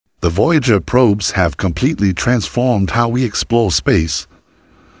The Voyager probes have completely transformed how we explore space.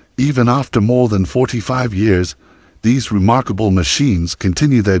 Even after more than 45 years, these remarkable machines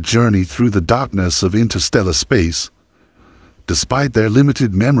continue their journey through the darkness of interstellar space. Despite their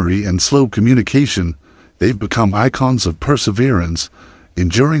limited memory and slow communication, they've become icons of perseverance,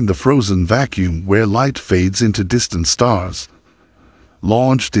 enduring the frozen vacuum where light fades into distant stars.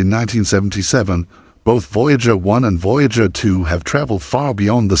 Launched in 1977, both Voyager 1 and Voyager 2 have traveled far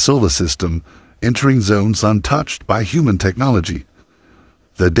beyond the solar system, entering zones untouched by human technology.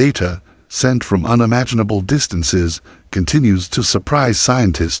 The data, sent from unimaginable distances, continues to surprise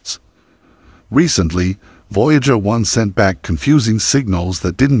scientists. Recently, Voyager 1 sent back confusing signals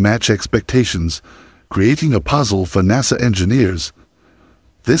that didn't match expectations, creating a puzzle for NASA engineers.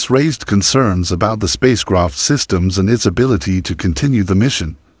 This raised concerns about the spacecraft systems and its ability to continue the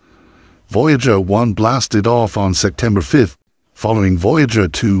mission. Voyager 1 blasted off on September 5, following Voyager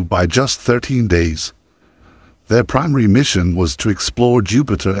 2 by just 13 days. Their primary mission was to explore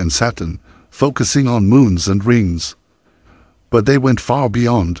Jupiter and Saturn, focusing on moons and rings. But they went far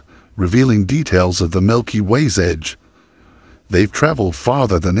beyond, revealing details of the Milky Way's edge. They've traveled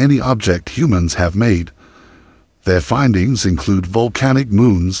farther than any object humans have made. Their findings include volcanic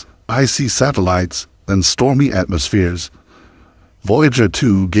moons, icy satellites, and stormy atmospheres. Voyager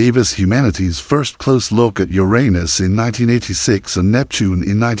 2 gave us humanity's first close look at Uranus in 1986 and Neptune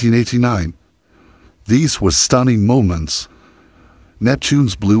in 1989. These were stunning moments.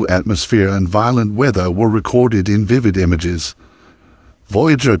 Neptune's blue atmosphere and violent weather were recorded in vivid images.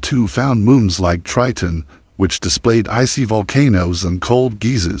 Voyager 2 found moons like Triton, which displayed icy volcanoes and cold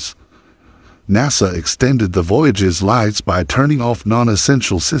geysers. NASA extended the Voyager's lives by turning off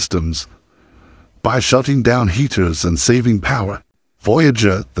non-essential systems. By shutting down heaters and saving power,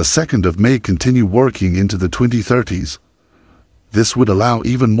 Voyager, the 2nd of May, continue working into the 2030s. This would allow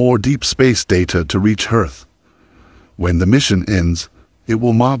even more deep space data to reach Earth. When the mission ends, it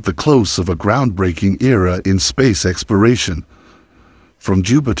will mark the close of a groundbreaking era in space exploration. From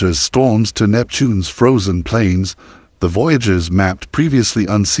Jupiter's storms to Neptune's frozen plains, the Voyagers mapped previously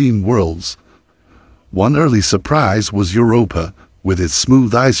unseen worlds. One early surprise was Europa, with its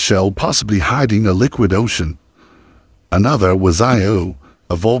smooth ice shell possibly hiding a liquid ocean. Another was Io,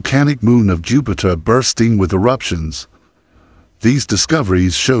 a volcanic moon of Jupiter bursting with eruptions. These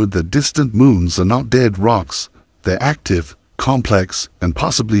discoveries showed that distant moons are not dead rocks, they're active, complex, and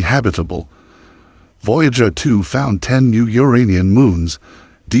possibly habitable. Voyager 2 found 10 new Uranian moons,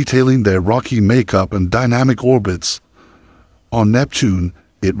 detailing their rocky makeup and dynamic orbits. On Neptune,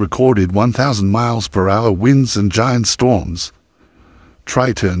 it recorded 1,000 miles per hour winds and giant storms.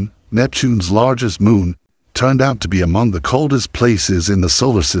 Triton, Neptune's largest moon, turned out to be among the coldest places in the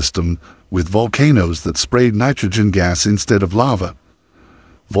solar system, with volcanoes that sprayed nitrogen gas instead of lava.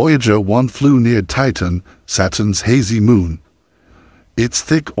 Voyager 1 flew near Titan, Saturn's hazy moon. Its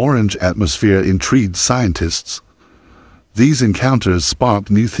thick orange atmosphere intrigued scientists. These encounters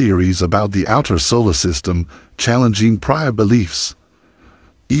sparked new theories about the outer solar system, challenging prior beliefs.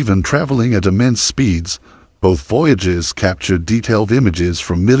 Even traveling at immense speeds, both Voyagers captured detailed images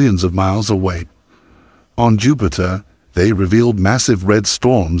from millions of miles away. On Jupiter, they revealed massive red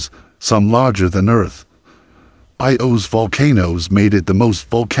storms, some larger than Earth. Io's volcanoes made it the most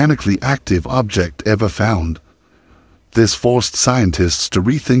volcanically active object ever found. This forced scientists to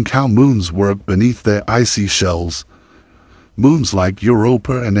rethink how moons work beneath their icy shells. Moons like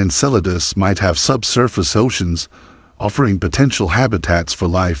Europa and Enceladus might have subsurface oceans, offering potential habitats for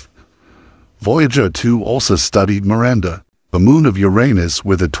life. Voyager 2 also studied Miranda, the moon of Uranus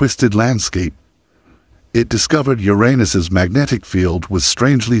with a twisted landscape. It discovered Uranus's magnetic field was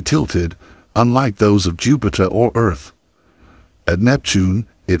strangely tilted, unlike those of Jupiter or Earth. At Neptune,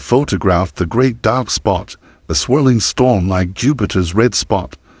 it photographed the Great Dark Spot, a swirling storm like Jupiter's red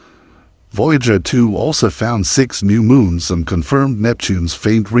spot. Voyager 2 also found 6 new moons and confirmed Neptune's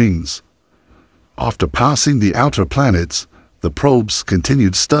faint rings. After passing the outer planets, the probes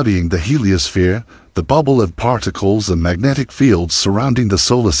continued studying the heliosphere, the bubble of particles and magnetic fields surrounding the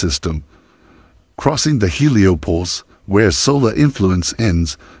solar system. Crossing the heliopause, where solar influence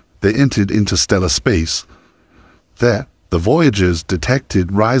ends, they entered interstellar space. There, the Voyagers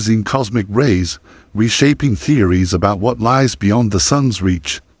detected rising cosmic rays, reshaping theories about what lies beyond the sun's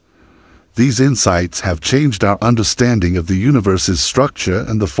reach. These insights have changed our understanding of the universe's structure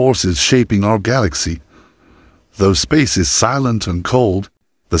and the forces shaping our galaxy. Though space is silent and cold,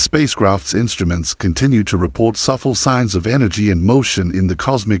 the spacecraft's instruments continue to report subtle signs of energy and motion in the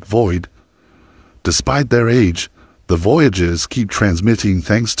cosmic void. Despite their age, the Voyagers keep transmitting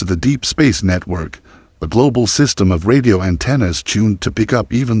thanks to the Deep Space Network, a global system of radio antennas tuned to pick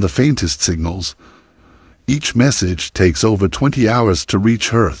up even the faintest signals. Each message takes over 20 hours to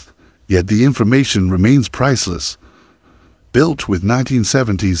reach Earth, yet the information remains priceless. Built with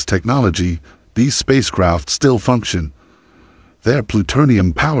 1970s technology, these spacecraft still function. Their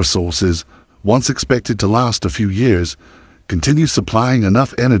plutonium power sources, once expected to last a few years, continue supplying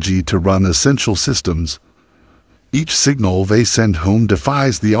enough energy to run essential systems. Each signal they send home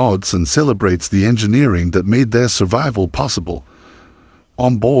defies the odds and celebrates the engineering that made their survival possible.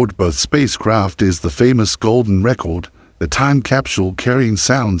 On board both spacecraft is the famous Golden Record, a time capsule carrying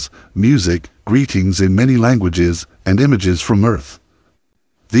sounds, music, greetings in many languages, and images from Earth.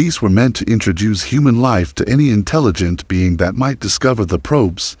 These were meant to introduce human life to any intelligent being that might discover the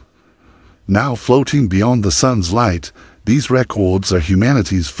probes. Now floating beyond the sun's light, these records are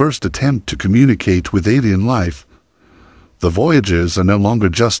humanity's first attempt to communicate with alien life. The Voyagers are no longer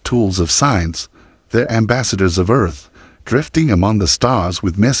just tools of science, they're ambassadors of Earth, drifting among the stars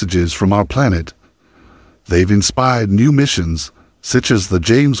with messages from our planet. They've inspired new missions, such as the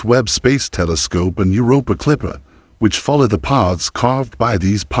James Webb Space Telescope and Europa Clipper, which follow the paths carved by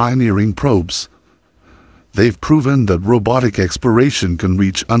these pioneering probes. They've proven that robotic exploration can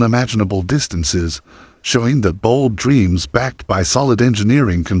reach unimaginable distances, showing that bold dreams backed by solid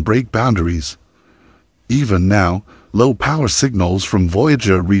engineering can break boundaries. Even now, low-power signals from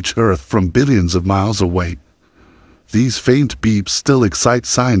Voyager reach Earth from billions of miles away. These faint beeps still excite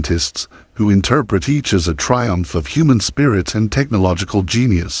scientists, who interpret each as a triumph of human spirit and technological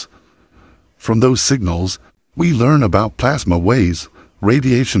genius. From those signals, we learn about plasma waves,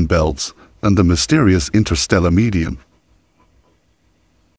 radiation belts, and the mysterious interstellar medium.